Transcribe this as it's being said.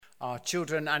Our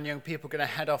children and young people are going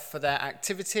to head off for their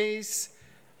activities.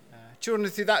 Children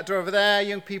through that door over there,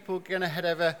 young people are going to head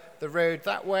over the road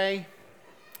that way.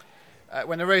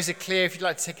 When the rows are clear, if you'd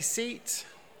like to take a seat.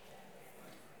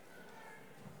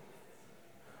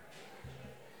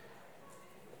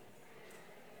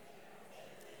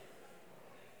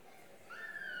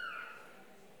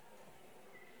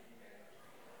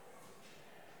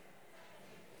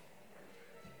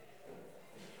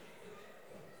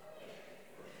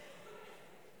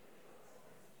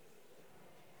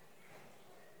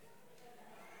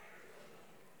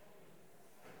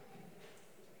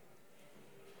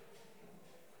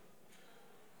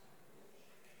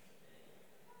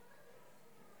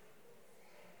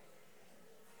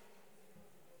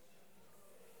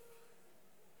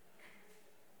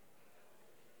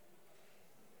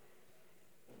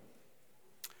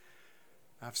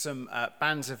 I have some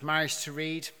banns of marriage to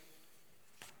read.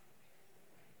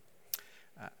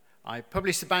 I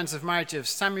published the banns of marriage of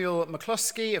Samuel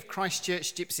McCloskey of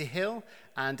Christchurch, Gypsy Hill,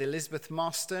 and Elizabeth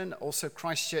Marston, also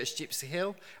Christchurch, Gypsy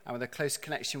Hill, and with a close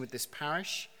connection with this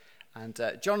parish. And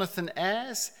Jonathan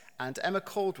Ayres and Emma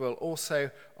Caldwell, also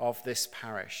of this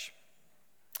parish.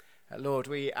 Lord,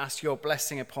 we ask your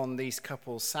blessing upon these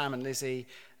couples, Sam and Lizzie,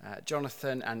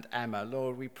 Jonathan and Emma.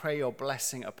 Lord, we pray your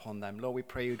blessing upon them. Lord, we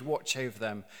pray you'd watch over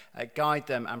them, guide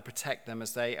them and protect them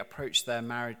as they approach their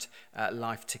married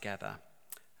life together.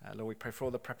 Lord, we pray for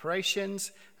all the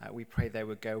preparations. We pray they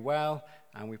would go well,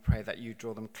 and we pray that you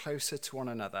draw them closer to one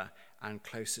another and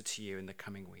closer to you in the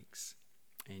coming weeks.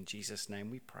 In Jesus' name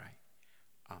we pray.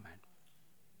 Amen.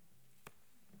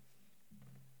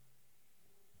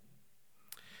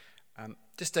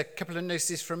 Just a couple of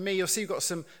notices from me. You'll see we've got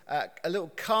some a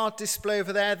little card display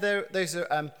over there. Those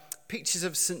are pictures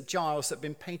of St. Giles that have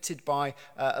been painted by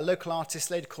a local artist,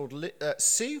 a lady called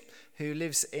Sue, who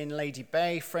lives in Lady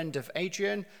Bay, friend of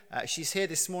Adrian. She's here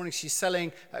this morning. She's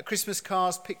selling Christmas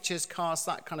cards, pictures, cards,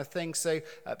 that kind of thing. So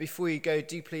before you go,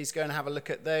 do please go and have a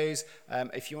look at those.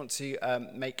 If you want to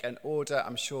make an order,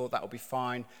 I'm sure that will be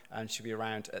fine and she'll be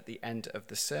around at the end of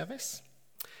the service.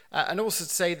 And also to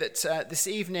say that this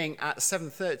evening at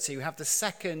 7:30, we have the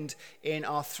second in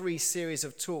our 3 series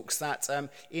of talks that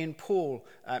Ian Paul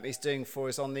is doing for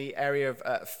us on the area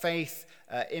of faith,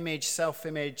 image,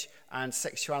 self-image, and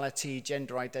sexuality,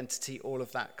 gender identity, all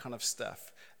of that kind of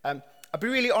stuff. I'll be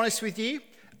really honest with you.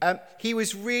 He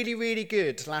was really, really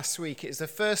good last week. It was the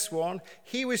first one.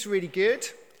 He was really good.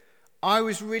 I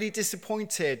was really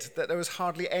disappointed that there was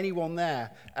hardly anyone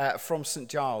there from St.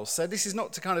 Giles. So this is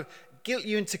not to kind of guilt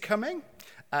you into coming,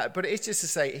 but it's just to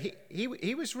say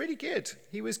he was really good.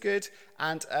 He was good,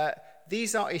 and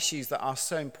these are issues that are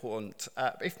so important,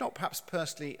 if not perhaps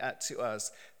personally to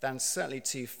us, then certainly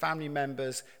to family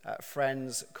members,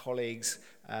 friends, colleagues,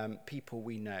 people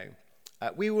we know.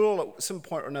 We will all at some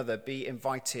point or another be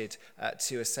invited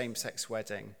to a same-sex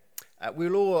wedding. We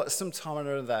will all at some time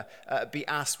or another be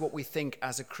asked what we think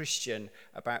as a Christian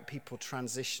about people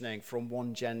transitioning from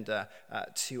one gender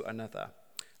to another.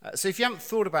 So if you haven't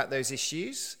thought about those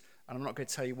issues, and I'm not going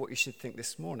to tell you what you should think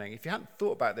this morning, if you haven't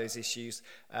thought about those issues,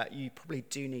 you probably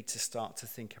do need to start to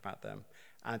think about them.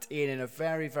 And Ian, in a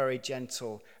very, very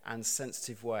gentle and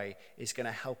sensitive way, is going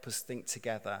to help us think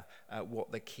together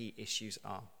what the key issues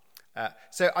are.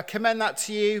 So I commend that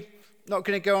to you. Not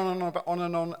going to go on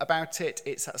and on about it.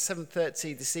 It's at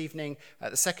 7:30 this evening,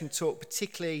 the second talk,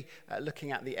 particularly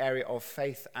looking at the area of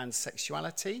faith and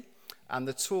sexuality. And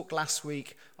the talk last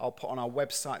week, I'll put on our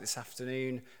website this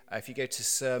afternoon. If you go to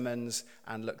sermons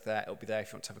and look there, it'll be there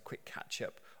if you want to have a quick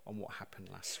catch-up on what happened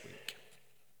last week.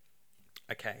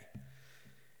 Okay.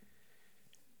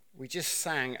 We just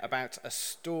sang about a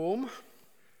storm.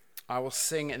 I will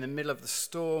sing in the middle of the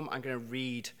storm. I'm going to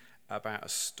read about a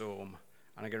storm.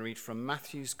 And I'm going to read from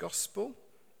Matthew's Gospel.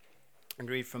 I'm going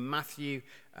to read from Matthew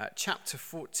chapter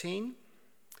 14,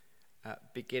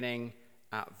 beginning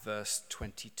at verse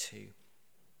 22.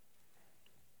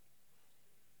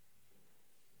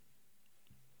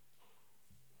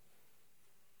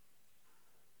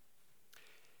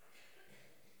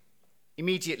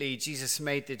 Immediately, Jesus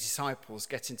made the disciples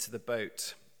get into the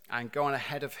boat and go on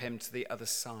ahead of him to the other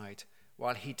side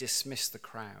while he dismissed the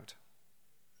crowd.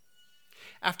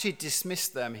 After he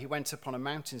dismissed them, he went up on a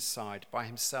mountainside by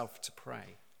himself to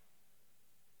pray.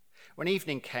 When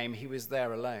evening came, he was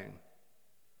there alone.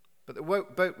 But the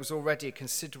boat was already a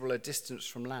considerable distance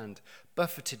from land,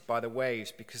 buffeted by the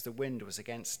waves because the wind was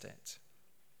against it.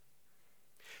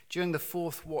 During the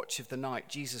 4th watch of the night,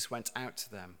 Jesus went out to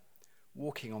them,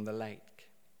 walking on the lake.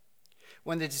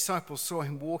 When the disciples saw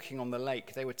him walking on the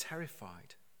lake, they were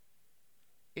terrified.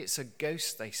 "It's a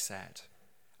ghost," they said,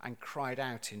 and cried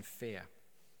out in fear.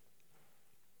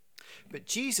 But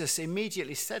Jesus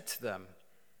immediately said to them,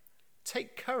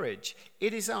 "Take courage,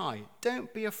 it is I,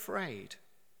 don't be afraid."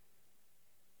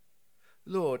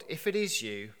 "Lord, if it is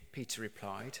you," Peter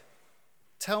replied,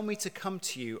 "tell me to come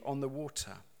to you on the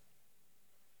water."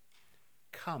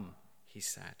 "Come," he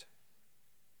said.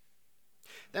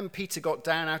 Then Peter got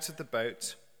down out of the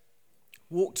boat,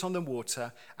 walked on the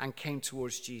water, and came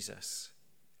towards Jesus.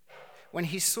 When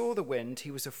he saw the wind,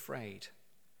 he was afraid,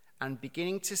 and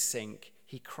beginning to sink,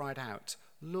 he cried out,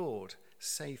 "Lord,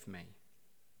 save me."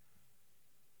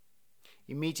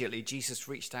 Immediately Jesus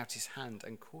reached out his hand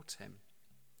and caught him.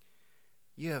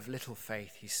 "You have little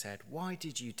faith," he said. "Why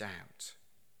did you doubt?"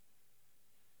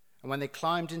 And when they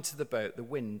climbed into the boat, the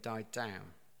wind died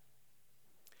down.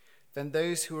 Then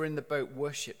those who were in the boat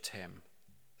worshipped him,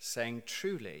 saying,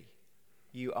 "Truly,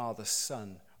 you are the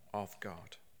Son of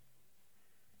God."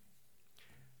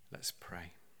 Let's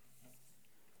pray.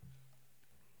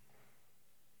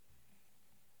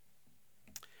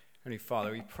 Heavenly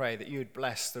Father, we pray that you would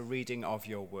bless the reading of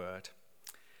your word,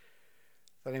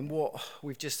 that in what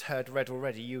we've just heard read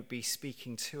already, you would be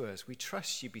speaking to us. We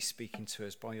trust you be speaking to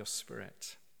us by your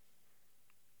Spirit.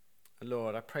 And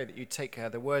Lord, I pray that you'd take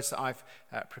the words that I've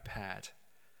prepared,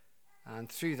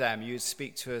 and through them you would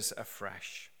speak to us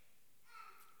afresh,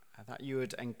 and that you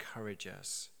would encourage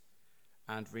us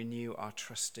and renew our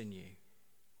trust in you.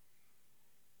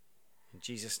 In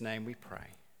Jesus' name we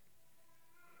pray.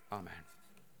 Amen.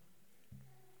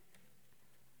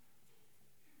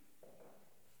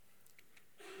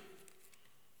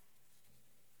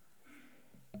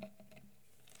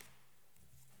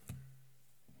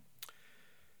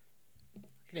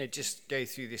 Just go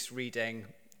through this reading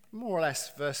more or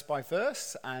less verse by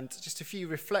verse, and just a few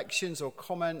reflections or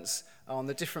comments on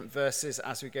the different verses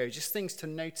as we go. Just things to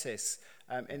notice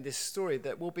in this story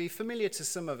that will be familiar to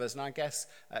some of us, and I guess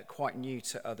quite new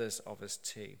to others of us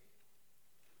too.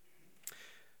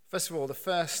 First of all, the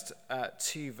first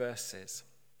two verses.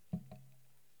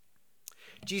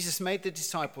 Jesus made the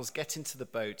disciples get into the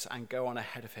boat and go on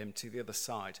ahead of him to the other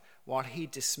side, while he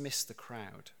dismissed the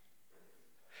crowd.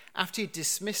 After he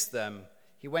dismissed them,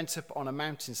 he went up on a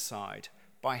mountainside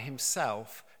by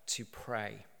himself to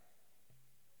pray.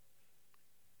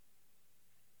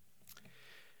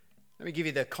 Let me give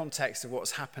you the context of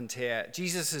what's happened here.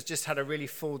 Jesus has just had a really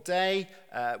full day.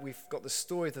 We've got the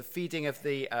story of the feeding of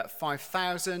the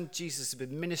 5,000. Jesus has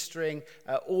been ministering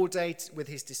all day with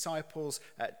his disciples,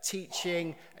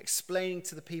 teaching, explaining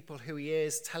to the people who he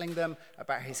is, telling them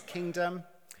about his kingdom.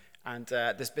 And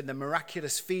there's been the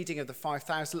miraculous feeding of the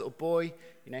 5,000 little boy.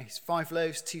 You know, his 5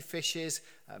 loaves, 2 fishes,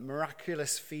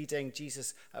 miraculous feeding.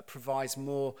 Jesus provides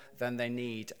more than they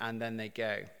need, and then they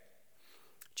go.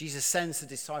 Jesus sends the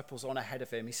disciples on ahead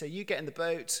of him. He said, "You get in the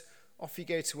boat, off you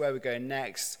go to where we're going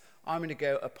next. I'm going to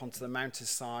go up onto the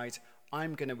mountainside.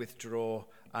 I'm going to withdraw,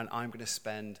 and I'm going to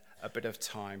spend a bit of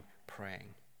time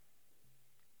praying."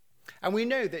 And we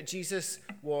know that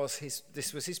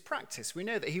this was his practice. We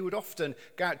know that he would often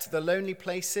go out to the lonely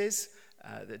places,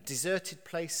 the deserted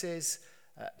places,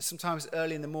 sometimes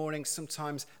early in the morning,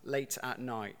 sometimes late at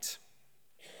night.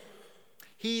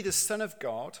 He, the Son of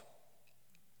God,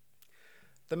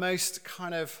 the most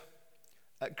kind of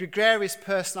gregarious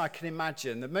person I can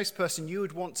imagine, the most person you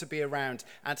would want to be around,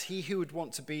 and he who would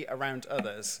want to be around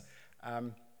others.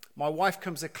 My wife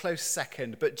comes a close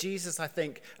second, but Jesus, I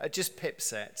think, just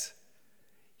pips it.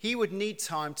 He would need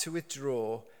time to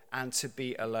withdraw and to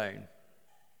be alone.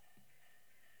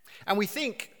 And we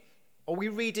think, or we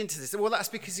read into this, well, that's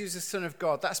because he was the Son of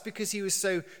God. That's because he was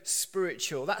so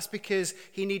spiritual. That's because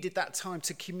he needed that time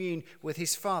to commune with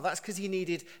his Father. That's because he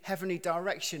needed heavenly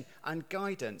direction and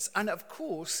guidance. And of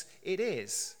course it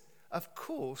is. Of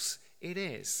course it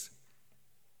is.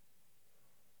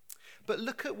 But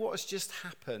look at what has just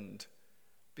happened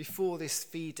before this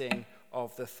feeding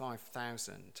of the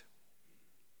 5,000.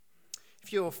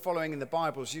 If you're following in the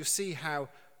Bibles, you'll see how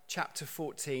chapter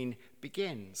 14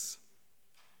 begins.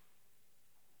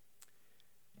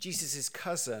 Jesus'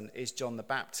 cousin is John the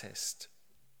Baptist.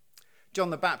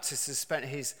 John the Baptist has spent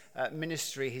his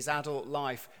ministry, his adult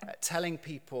life, telling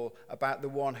people about the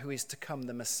one who is to come,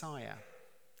 the Messiah.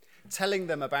 Telling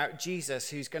them about Jesus,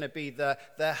 who's going to be their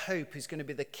hope, who's going to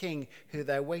be the king who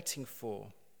they're waiting for.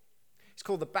 He's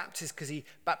called the Baptist because he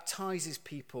baptizes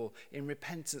people in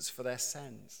repentance for their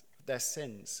sins.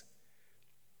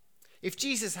 If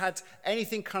Jesus had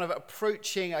anything kind of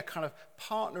approaching a kind of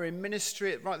partner in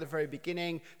ministry right at the very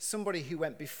beginning, somebody who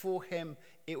went before him,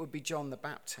 it would be John the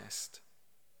Baptist.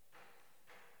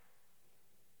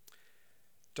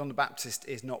 John the Baptist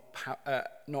is not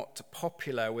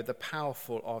popular with the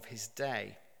powerful of his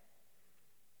day,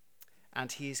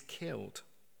 and he is killed.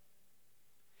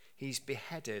 he's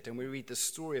beheaded, and we read the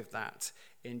story of that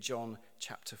in John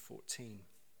chapter 14.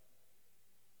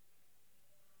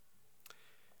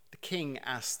 The king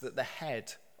asks that the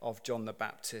head of John the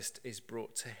Baptist is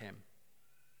brought to him.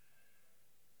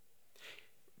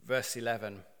 Verse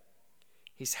 11,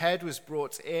 his head was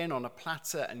brought in on a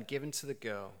platter and given to the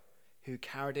girl, who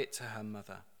carried it to her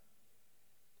mother.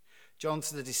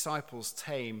 John's the disciples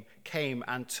came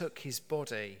and took his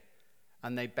body,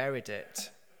 and they buried it.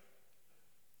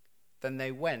 Then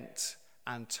they went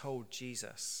and told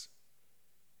Jesus.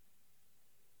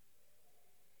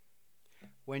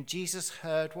 When Jesus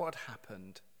heard what had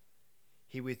happened,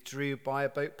 he withdrew by a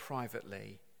boat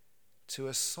privately to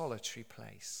a solitary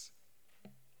place.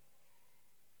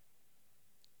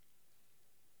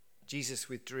 Jesus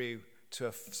withdrew to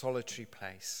a solitary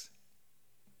place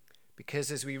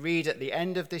because, as we read at the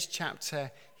end of this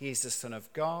chapter, he is the Son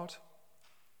of God,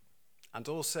 and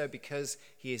also because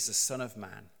he is the Son of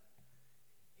Man.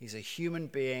 He's a human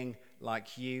being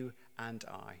like you and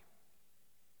I.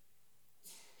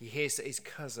 He hears that his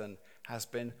cousin has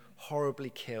been horribly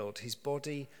killed, his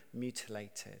body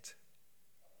mutilated,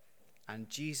 and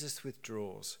Jesus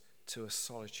withdraws to a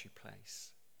solitary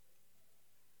place.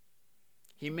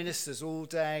 He ministers all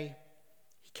day.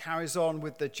 He carries on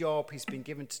with the job he's been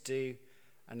given to do.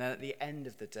 And then at the end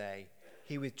of the day,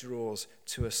 he withdraws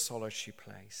to a solitary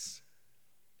place.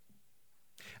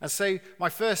 And so my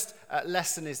first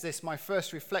lesson is this, my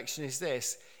first reflection is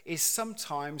this, is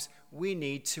sometimes we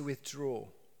need to withdraw.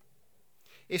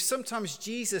 If sometimes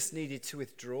Jesus needed to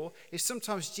withdraw, if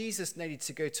sometimes Jesus needed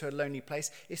to go to a lonely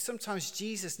place, if sometimes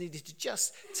Jesus needed to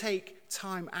just take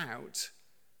time out,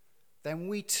 then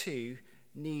we too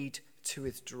need to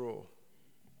withdraw.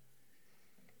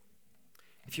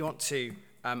 If you want to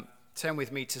turn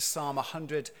with me to Psalm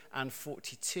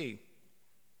 142.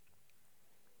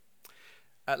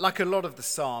 Like a lot of the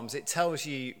Psalms, it tells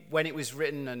you when it was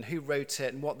written and who wrote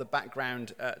it and what the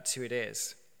background to it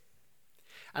is.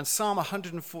 And Psalm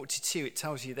 142, it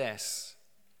tells you this: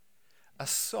 a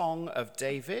song of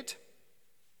David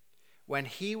when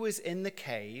he was in the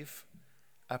cave,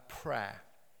 a prayer.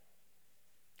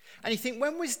 And you think,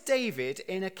 when was David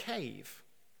in a cave?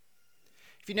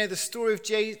 If you know the story of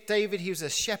David, he was a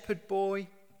shepherd boy.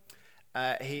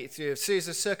 Through a series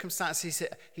of circumstances,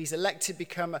 he's elected to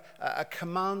become a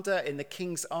commander in the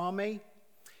king's army.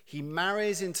 He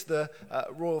marries into the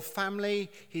royal family.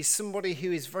 He's somebody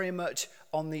who is very much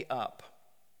on the up.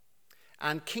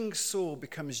 And King Saul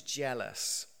becomes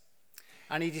jealous.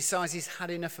 And he decides he's had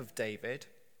enough of David.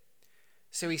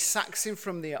 So he sacks him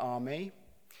from the army.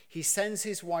 He sends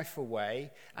his wife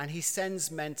away, and he sends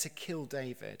men to kill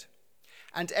David.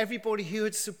 And everybody who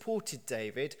had supported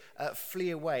David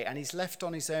flee away, and he's left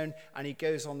on his own, and he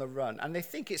goes on the run. And they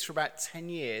think it's for about 10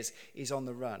 years he's on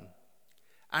the run.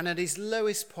 And at his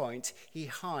lowest point, he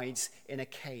hides in a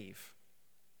cave.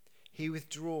 He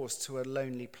withdraws to a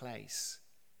lonely place,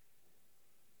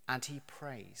 and he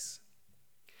prays.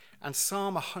 And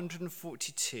Psalm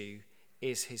 142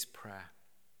 is his prayer.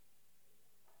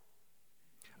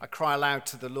 I cry aloud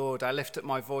to the Lord. I lift up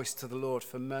my voice to the Lord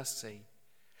for mercy.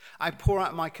 I pour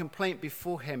out my complaint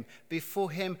before him.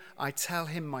 Before him, I tell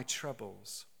him my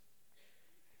troubles.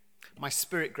 My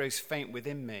spirit grows faint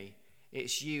within me.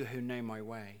 It's you who know my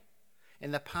way.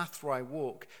 In the path where I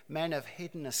walk, men have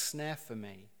hidden a snare for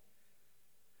me.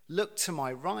 Look to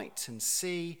my right and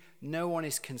see, no one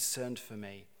is concerned for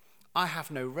me. I have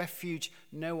no refuge.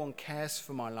 No one cares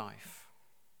for my life.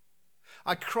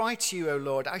 I cry to you, O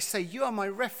Lord. I say, you are my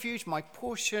refuge, my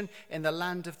portion in the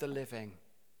land of the living.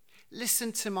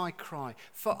 Listen to my cry,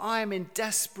 for I am in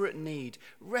desperate need.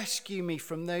 Rescue me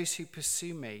from those who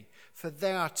pursue me, for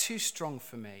they are too strong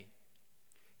for me.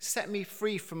 Set me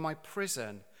free from my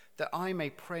prison, that I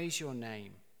may praise your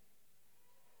name.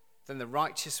 Then the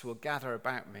righteous will gather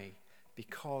about me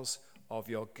because of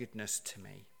your goodness to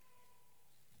me.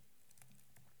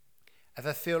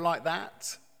 Ever feel like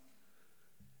that?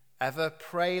 Ever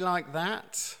pray like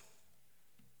that?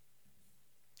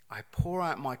 I pour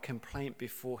out my complaint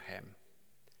before him.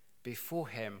 Before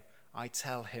him, I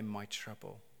tell him my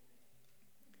trouble.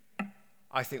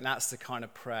 I think that's the kind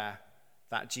of prayer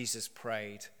that Jesus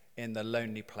prayed in the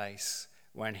lonely place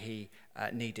when he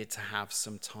needed to have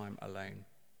some time alone.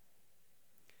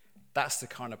 That's the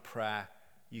kind of prayer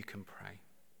you can pray.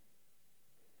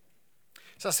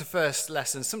 So that's the first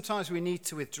lesson. Sometimes we need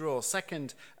to withdraw.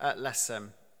 Second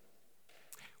lesson.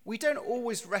 We don't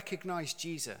always recognize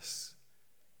Jesus.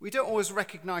 We don't always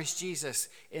recognize Jesus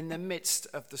in the midst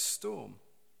of the storm.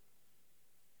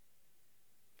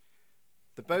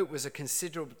 The boat was a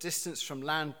considerable distance from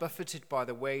land, buffeted by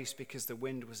the waves because the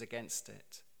wind was against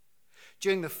it.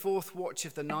 During the fourth watch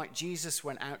of the night, Jesus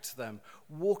went out to them,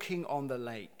 walking on the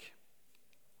lake.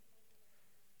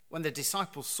 When the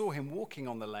disciples saw him walking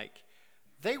on the lake,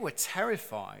 they were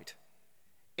terrified.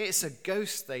 "It's a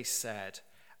ghost," they said,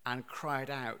 and cried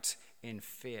out in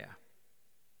fear.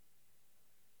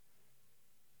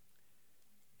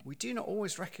 We do not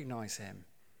always recognize him.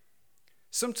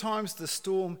 Sometimes the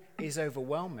storm is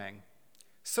overwhelming.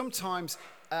 Sometimes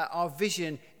our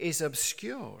vision is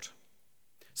obscured.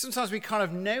 Sometimes we kind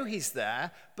of know he's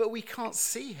there, but we can't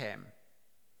see him.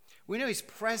 We know he's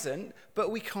present, but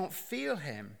we can't feel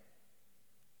him.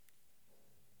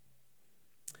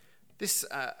 This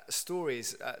story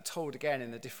is told again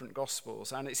in the different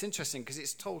Gospels, and it's interesting because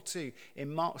it's told too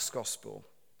in Mark's Gospel.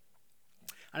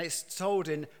 And it's told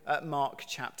in Mark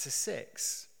chapter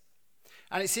 6.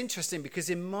 And it's interesting because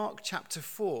in Mark chapter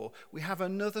 4, we have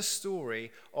another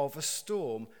story of a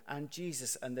storm and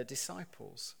Jesus and the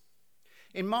disciples.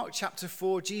 In Mark chapter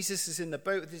 4, Jesus is in the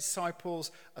boat with the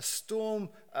disciples. A storm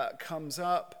comes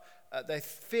up. They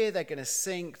fear they're going to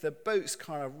sink. The boat's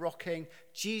kind of rocking.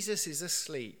 Jesus is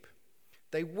asleep.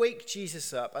 They wake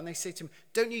Jesus up and they say to him,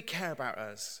 "Don't you care about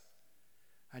us?"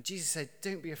 And Jesus said,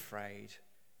 "Don't be afraid."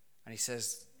 And he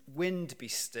says, "Wind, be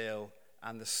still."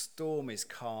 And the storm is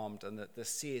calmed and the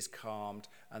sea is calmed,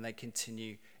 and they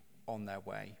continue on their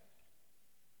way.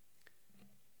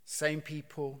 Same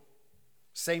people,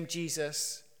 same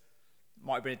Jesus.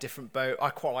 Might have been a different boat. I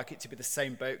quite like it to be the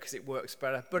same boat because it works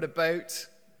better. But a boat.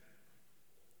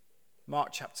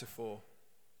 Mark chapter 4.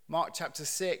 Mark chapter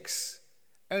 6.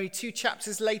 Only 2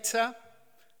 chapters later,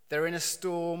 they're in a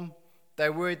storm.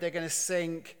 They're worried they're going to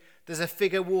sink. There's a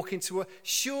figure walking toward.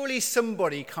 Surely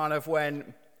somebody kind of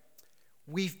went,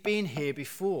 "We've been here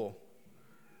before.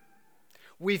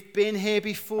 We've been here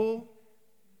before.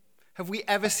 Have we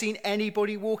ever seen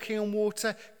anybody walking on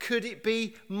water? Could it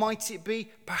be? Might it be?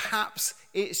 Perhaps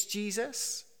it's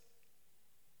Jesus."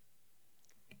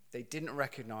 They didn't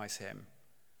recognize him.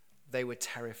 They were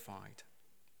terrified.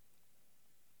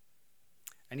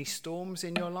 Any storms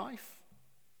in your life?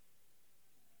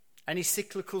 Any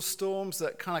cyclical storms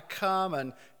that kind of come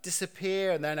and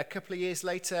disappear, and then a couple of years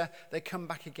later, they come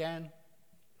back again?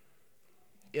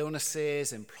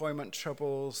 Illnesses, employment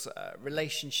troubles,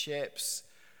 relationships,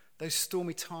 those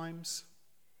stormy times.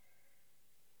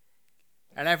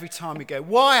 And every time we go,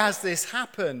 "Why has this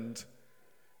happened?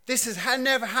 This has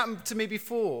never happened to me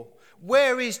before.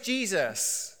 Where is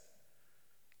Jesus?"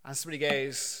 And somebody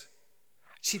goes,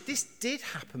 "See, this did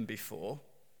happen before.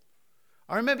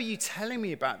 I remember you telling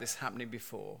me about this happening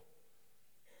before.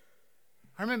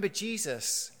 I remember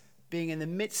Jesus being in the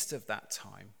midst of that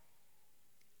time."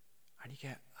 And you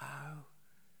go,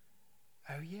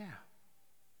 oh yeah.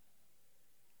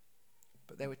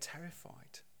 But they were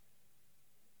terrified.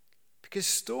 Because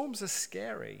storms are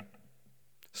scary.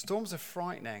 Storms are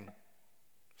frightening.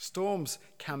 Storms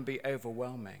can be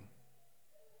overwhelming.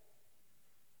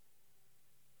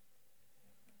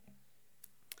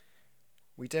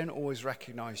 We don't always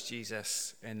recognize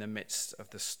Jesus in the midst of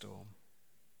the storm.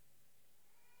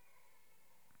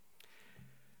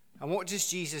 And what does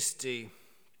Jesus do?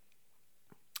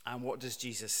 And what does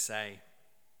Jesus say?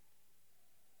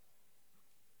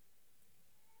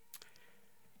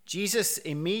 Jesus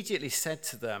immediately said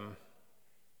to them,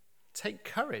 "Take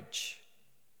courage.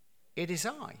 It is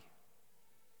I.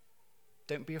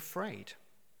 Don't be afraid."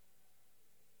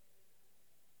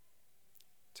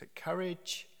 Take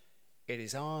courage. It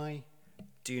is I.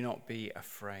 Do not be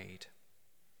afraid.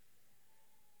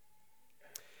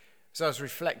 So I was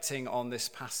reflecting on this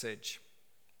passage.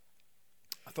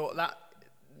 I thought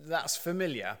that's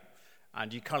familiar,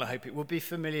 and you kind of hope it would be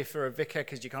familiar for a vicar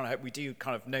because you kind of hope we do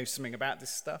kind of know something about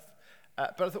this stuff.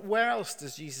 But I thought, where else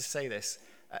does Jesus say this?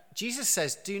 Jesus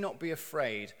says, "Do not be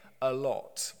afraid," a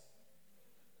lot.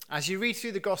 As you read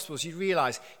through the Gospels, you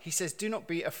realize he says, "Do not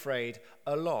be afraid,"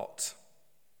 a lot.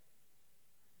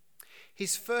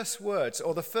 His first words,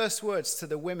 or the first words to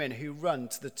the women who run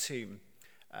to the tomb.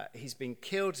 He's been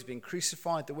killed, he's been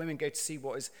crucified. The women go to see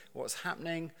what's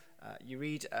happening. You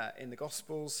read in the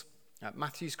Gospels,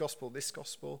 Matthew's Gospel, this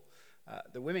Gospel.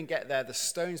 The women get there, the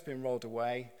stone's been rolled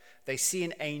away. They see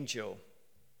an angel.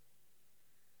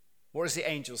 What does the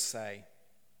angel say?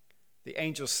 The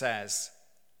angel says,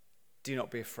 "Do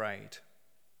not be afraid."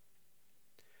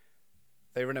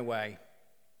 They run away.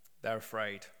 They're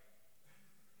afraid.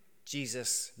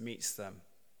 Jesus meets them.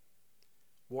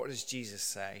 What does Jesus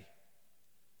say?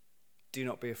 "Do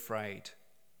not be afraid.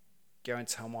 Go and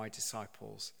tell my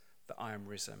disciples that I am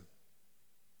risen."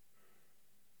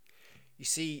 You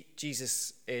see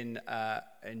Jesus in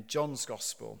John's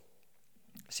Gospel.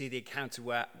 See the account of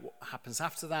what happens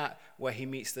after that, where he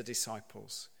meets the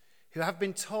disciples, who have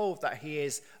been told that he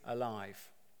is alive,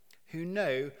 who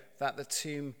know that the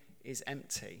tomb is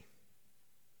empty.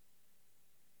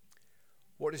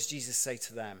 What does Jesus say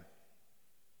to them?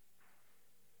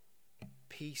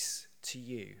 Peace to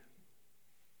you.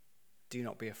 Do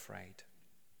not be afraid.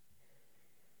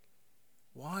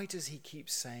 Why does he keep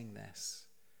saying this?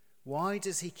 Why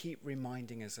does he keep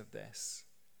reminding us of this?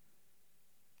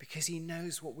 Because he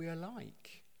knows what we are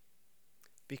like.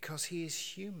 Because he is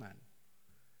human.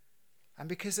 And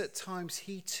because at times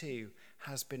he too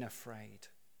has been afraid.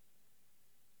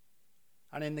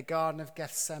 And in the Garden of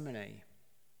Gethsemane,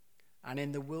 and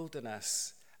in the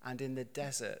wilderness, and in the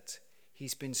desert,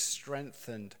 he's been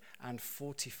strengthened and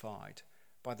fortified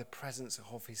by the presence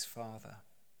of his Father.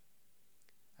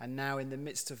 And now in the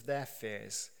midst of their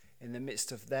fears, in the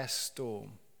midst of their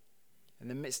storm, in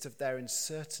the midst of their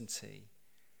uncertainty,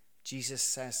 Jesus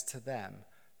says to them,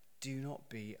 do not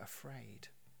be afraid.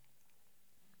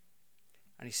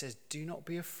 And he says, do not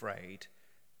be afraid,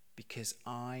 because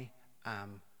I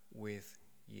am with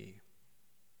you.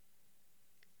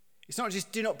 It's not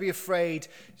just do not be afraid,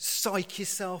 psych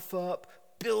yourself up,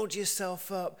 build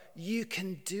yourself up. You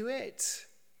can do it.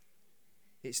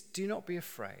 It's do not be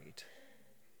afraid,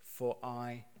 for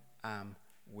I am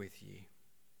with you.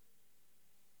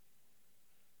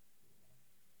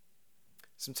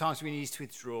 Sometimes we need to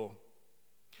withdraw.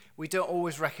 We don't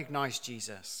always recognize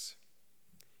Jesus.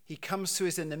 He comes to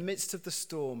us in the midst of the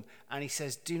storm and he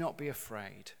says, do not be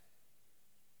afraid.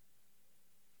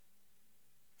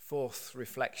 Fourth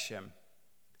reflection.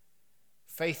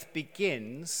 Faith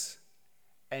begins,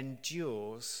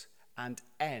 endures, and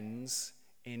ends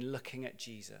in looking at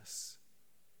Jesus.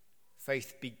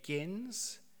 Faith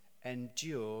begins,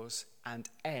 endures, and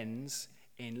ends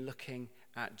in looking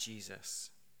at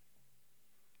Jesus.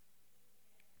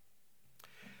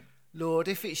 Lord,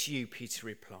 if it's you, Peter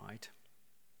replied,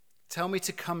 tell me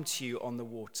to come to you on the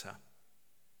water.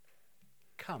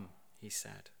 Come, he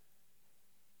said.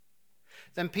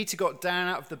 Then Peter got down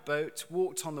out of the boat,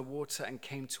 walked on the water, and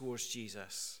came towards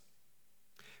Jesus.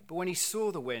 But when he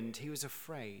saw the wind, he was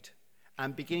afraid,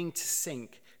 and beginning to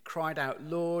sink, cried out,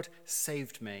 Lord,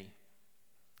 save me.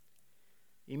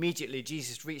 Immediately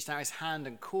Jesus reached out his hand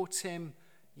and caught him.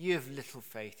 You have little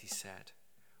faith, he said.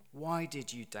 Why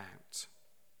did you doubt?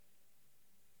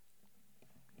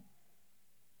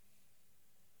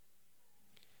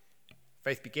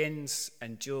 Faith begins,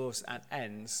 endures, and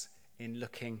ends in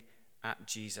looking at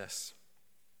Jesus.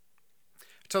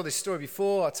 I told this story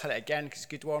before. I'll tell it again because it's a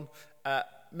good one.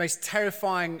 Most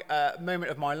terrifying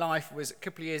moment of my life was a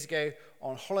couple of years ago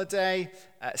on holiday,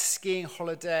 skiing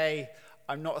holiday.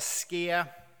 I'm not a skier.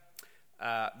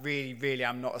 Really,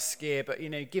 I'm not a skier. But,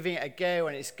 giving it a go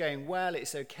and it's going well,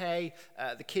 it's okay.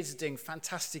 The kids are doing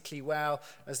fantastically well.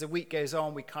 As the week goes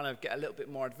on, we kind of get a little bit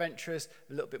more adventurous.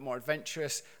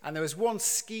 And there was one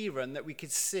ski run that we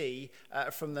could see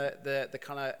from the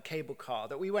kind of cable car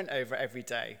that we went over every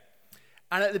day.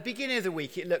 And at the beginning of the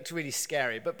week, it looked really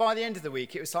scary. But by the end of the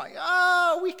week, it was like,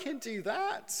 we can do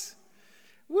that.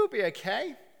 We'll be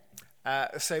okay.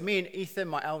 So me and Ethan,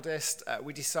 my eldest,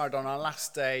 we decided on our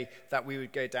last day that we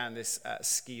would go down this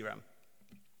ski run.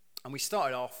 And we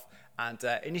started off, and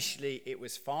initially it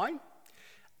was fine.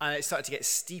 And it started to get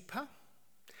steeper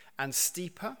and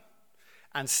steeper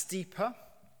and steeper.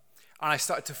 And I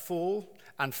started to fall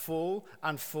and fall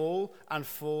and fall and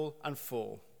fall and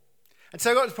fall. And so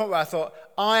I got to the point where I thought,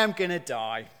 I am going to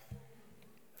die.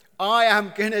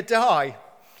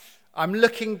 I'm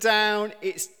looking down.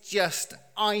 It's just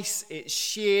ice. It's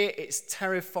sheer. It's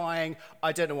terrifying.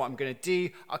 I don't know what I'm going to do.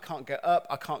 I can't go up.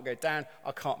 I can't go down.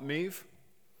 I can't move.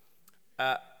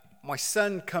 My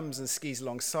son comes and skis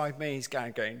alongside me. He's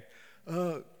going,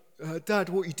 Dad,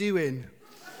 what are you doing?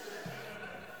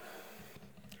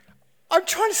 I'm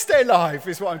trying to stay alive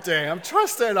is what I'm doing. I'm trying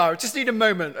to stay alive. I just need a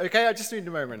moment, okay? I just need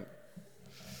a moment.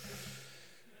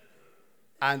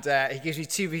 And he gives me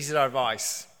 2 pieces of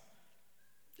advice.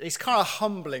 It's kind of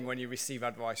humbling when you receive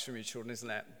advice from your children,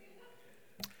 isn't it?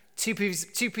 Two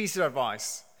pieces of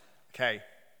advice. Okay.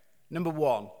 Number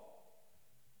 1,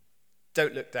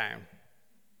 don't look down.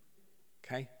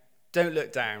 Okay? Don't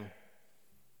look down.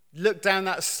 Look down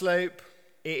that slope.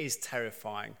 It is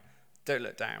terrifying. Don't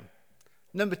look down.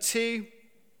 Number 2,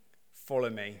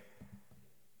 follow me.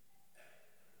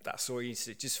 That's all you need to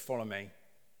do. Just follow me.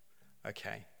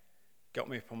 Okay. Got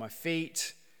me up on my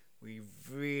feet. We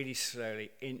really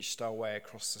slowly inched our way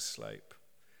across the slope.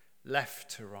 Left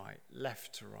to right,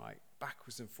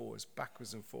 backwards and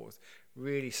forwards.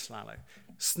 Really slow.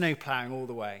 Snow plowing all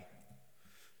the way.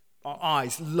 our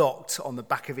eyes locked on the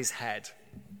back of his head.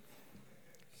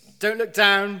 Don't look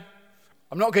down.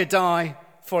 I'm not going to die.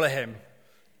 Follow him.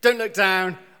 Don't look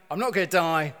down. I'm not going to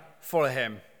die. Follow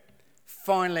him.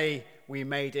 Finally, we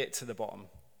made it to the bottom.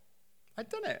 I'd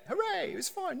done it. Hooray. It was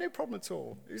fine. No problem at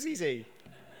all. It was easy.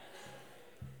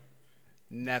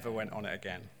 Never went on it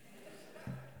again.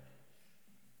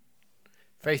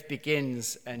 Faith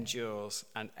begins, endures,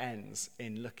 and ends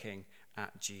in looking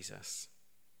at Jesus.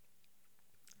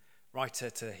 Writer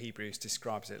to Hebrews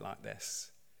describes it like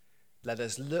this: let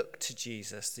us look to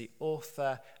Jesus, the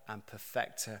author and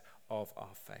perfecter of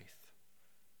our faith.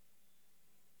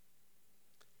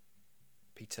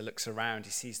 Peter looks around,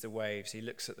 he sees the waves, he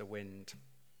looks at the wind.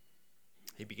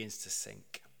 He begins to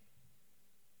sink.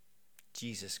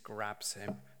 Jesus grabs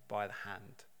him by the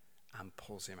hand and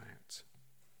pulls him out.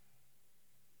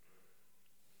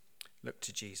 Look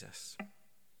to Jesus.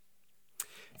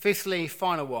 Fifthly,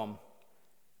 final one.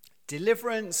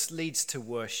 Deliverance leads to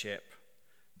worship.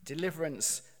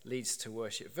 Deliverance leads to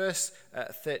worship. Verse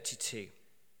 32.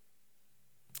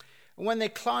 And when they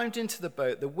climbed into the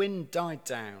boat, the wind died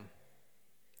down.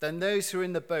 Then those who were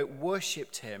in the boat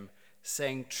worshipped him,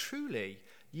 saying, truly,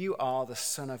 you are the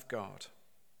Son of God.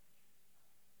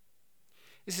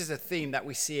 This is a theme that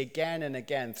we see again and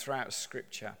again throughout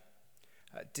Scripture.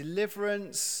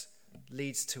 Deliverance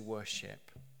leads to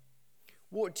worship.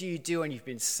 What do you do when you've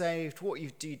been saved? What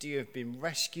do you do when you've been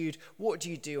rescued? What do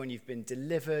you do when you've been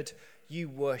delivered? You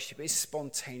worship. It's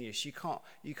spontaneous. You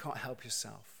can't help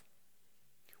yourself.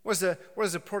 What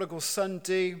does the prodigal son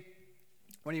do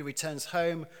when he returns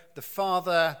home? The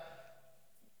father,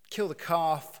 kill the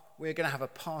calf. We're going to have a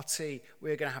party.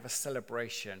 We're going to have a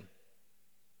celebration.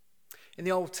 In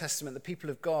the Old Testament, the people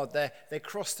of God, they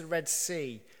cross the Red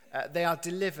Sea. They are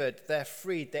delivered. They're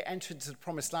freed. They enter into the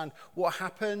promised land. What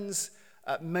happens?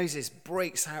 Moses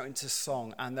breaks out into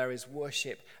song, and there is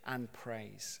worship and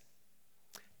praise.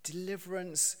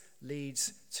 Deliverance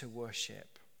leads to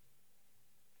worship.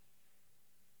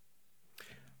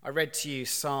 I read to you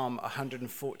Psalm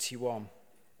 141.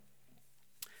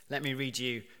 Let me read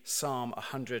you Psalm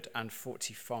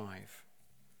 145.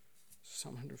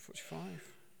 Psalm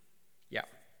 145? Yeah.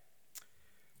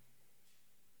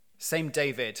 Same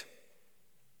David,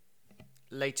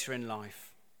 later in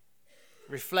life,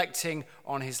 reflecting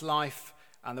on his life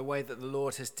and the way that the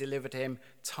Lord has delivered him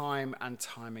time and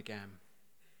time again.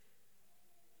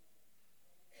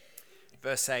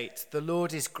 Verse 8, the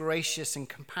Lord is gracious and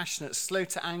compassionate, slow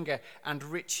to anger and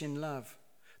rich in love.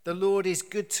 The Lord is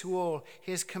good to all.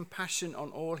 He has compassion on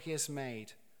all he has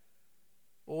made.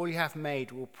 All you have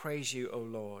made will praise you, O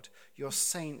Lord. Your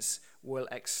saints will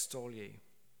extol you.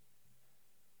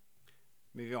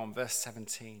 Moving on, verse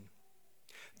 17.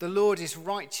 The Lord is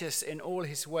righteous in all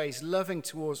his ways, loving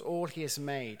towards all he has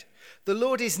made. The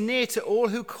Lord is near to all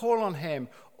who call on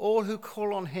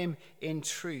him in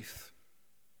truth.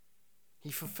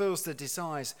 He fulfills the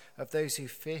desires of those who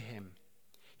fear him.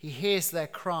 He hears their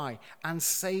cry and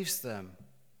saves them.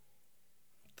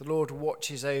 The Lord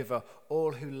watches over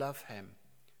all who love him,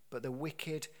 but the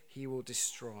wicked he will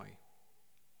destroy.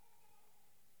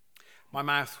 My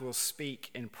mouth will speak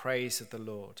in praise of the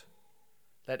Lord.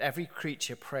 Let every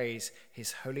creature praise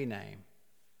his holy name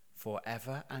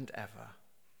forever and ever.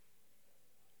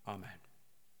 Amen.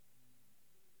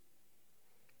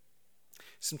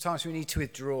 Sometimes we need to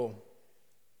withdraw.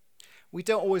 We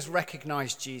don't always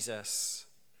recognize Jesus.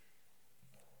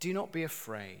 Do not be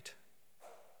afraid.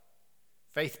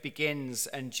 Faith begins,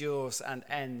 endures, and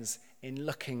ends in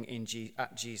looking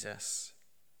at Jesus.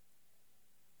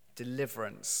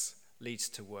 Deliverance leads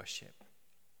to worship.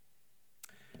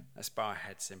 Let's bow our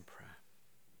heads in prayer.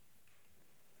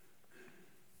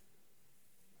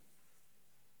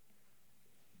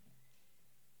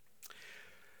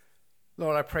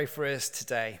 Lord, I pray for us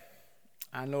today.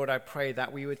 And Lord, I pray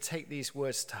that we would take these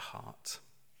words to heart.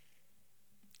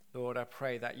 Lord, I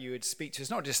pray that you would speak to us,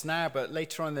 not just now, but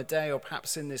later on in the day or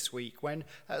perhaps in this week when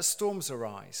storms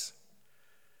arise.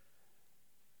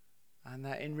 And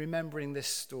that in remembering this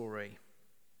story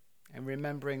and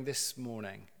remembering this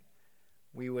morning,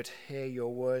 we would hear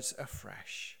your words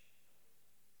afresh.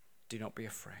 Do not be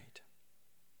afraid.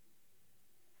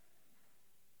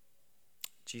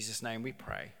 In Jesus' name we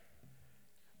pray.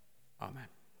 Amen.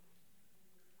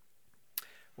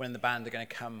 When the band are going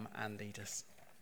to come and lead us.